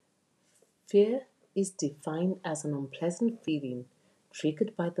Fear is defined as an unpleasant feeling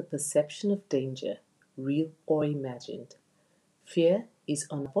triggered by the perception of danger, real or imagined. Fear is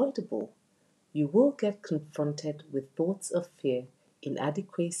unavoidable. You will get confronted with thoughts of fear,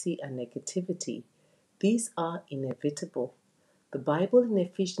 inadequacy, and negativity. These are inevitable. The Bible in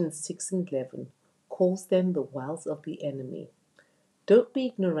Ephesians 6 and 11 calls them the wiles of the enemy. Don't be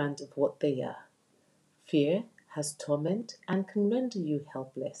ignorant of what they are. Fear has torment and can render you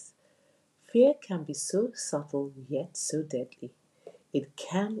helpless. Fear can be so subtle yet so deadly. It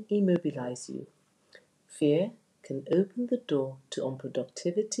can immobilize you. Fear can open the door to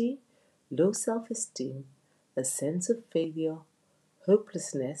unproductivity, low self-esteem, a sense of failure,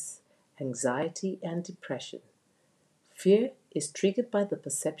 hopelessness, anxiety, and depression. Fear is triggered by the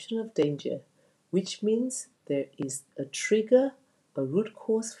perception of danger, which means there is a trigger, a root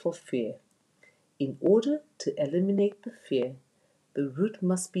cause for fear. In order to eliminate the fear, the root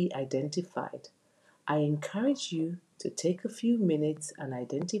must be identified. I encourage you to take a few minutes and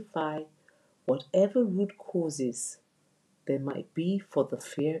identify whatever root causes there might be for the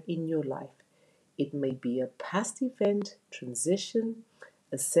fear in your life. It may be a past event, transition,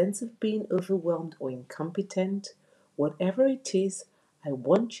 a sense of being overwhelmed or incompetent. Whatever it is, I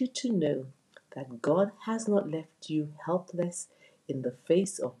want you to know that God has not left you helpless in the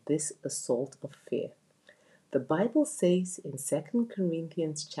face of this assault of fear. The Bible says in 2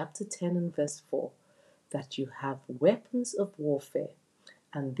 Corinthians chapter 10 and verse 4 that you have weapons of warfare,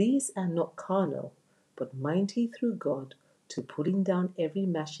 and these are not carnal, but mighty through God to pulling down every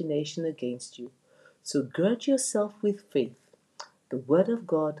machination against you. So gird yourself with faith, the word of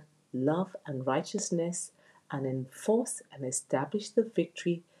God, love and righteousness, and enforce and establish the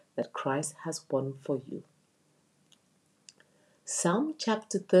victory that Christ has won for you. Psalm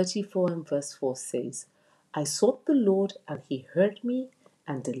chapter 34 and verse 4 says, I sought the Lord, and he heard me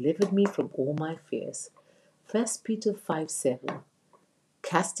and delivered me from all my fears. 1 Peter 5:7,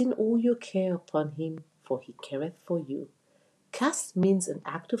 casting all your care upon him, for he careth for you. Cast means an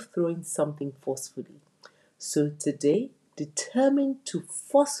act of throwing something forcefully. So today, determine to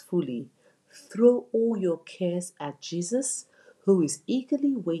forcefully throw all your cares at Jesus, who is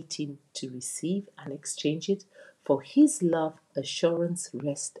eagerly waiting to receive and exchange it for his love, assurance,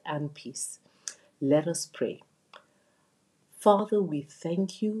 rest, and peace. Let us pray. Father, we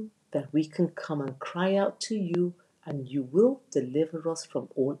thank you that we can come and cry out to you, and you will deliver us from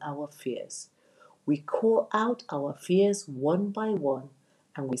all our fears. We call out our fears one by one,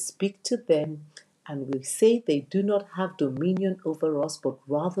 and we speak to them, and we say they do not have dominion over us, but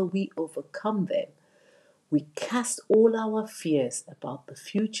rather we overcome them. We cast all our fears about the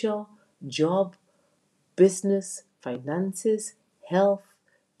future, job, business, finances, health,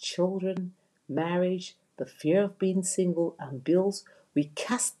 children, marriage, the fear of being single, and bills. We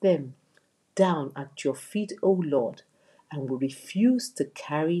cast them down at your feet, O Lord, and we refuse to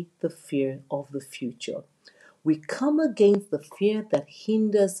carry the fear of the future. We come against the fear that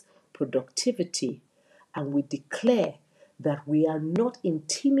hinders productivity, and we declare that we are not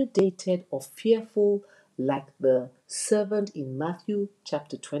intimidated or fearful like the servant in Matthew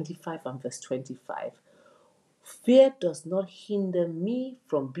chapter 25 and verse 25. Fear does not hinder me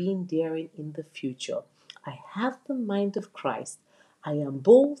from being daring in the future. I have the mind of Christ. I am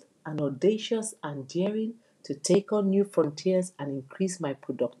bold and audacious and daring to take on new frontiers and increase my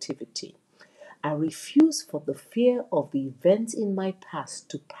productivity. I refuse for the fear of the events in my past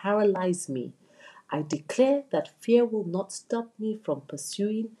to paralyze me. I declare that fear will not stop me from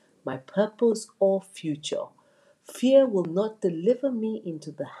pursuing my purpose or future. Fear will not deliver me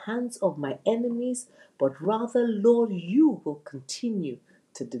into the hands of my enemies, but rather, Lord, you will continue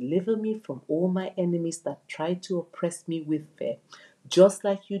to deliver me from all my enemies that try to oppress me with fear, just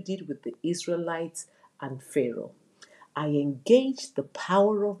like you did with the Israelites and Pharaoh. I engage the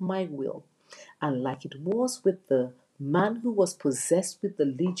power of my will, and like it was with the man who was possessed with the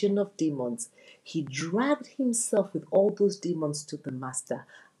legion of demons, he dragged himself with all those demons to the master.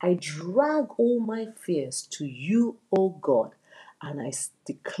 I drag all my fears to you, O God, and I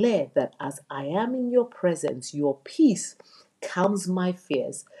declare that as I am in your presence, your peace calms my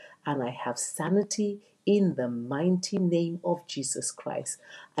fears, and I have sanity in the mighty name of Jesus Christ.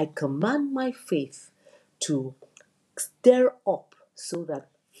 I command my faith to stir up so that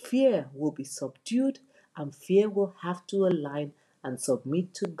fear will be subdued and fear will have to align and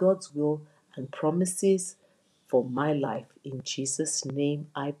submit to God's will and promises for my life. In Jesus' name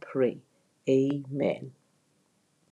I pray. Amen.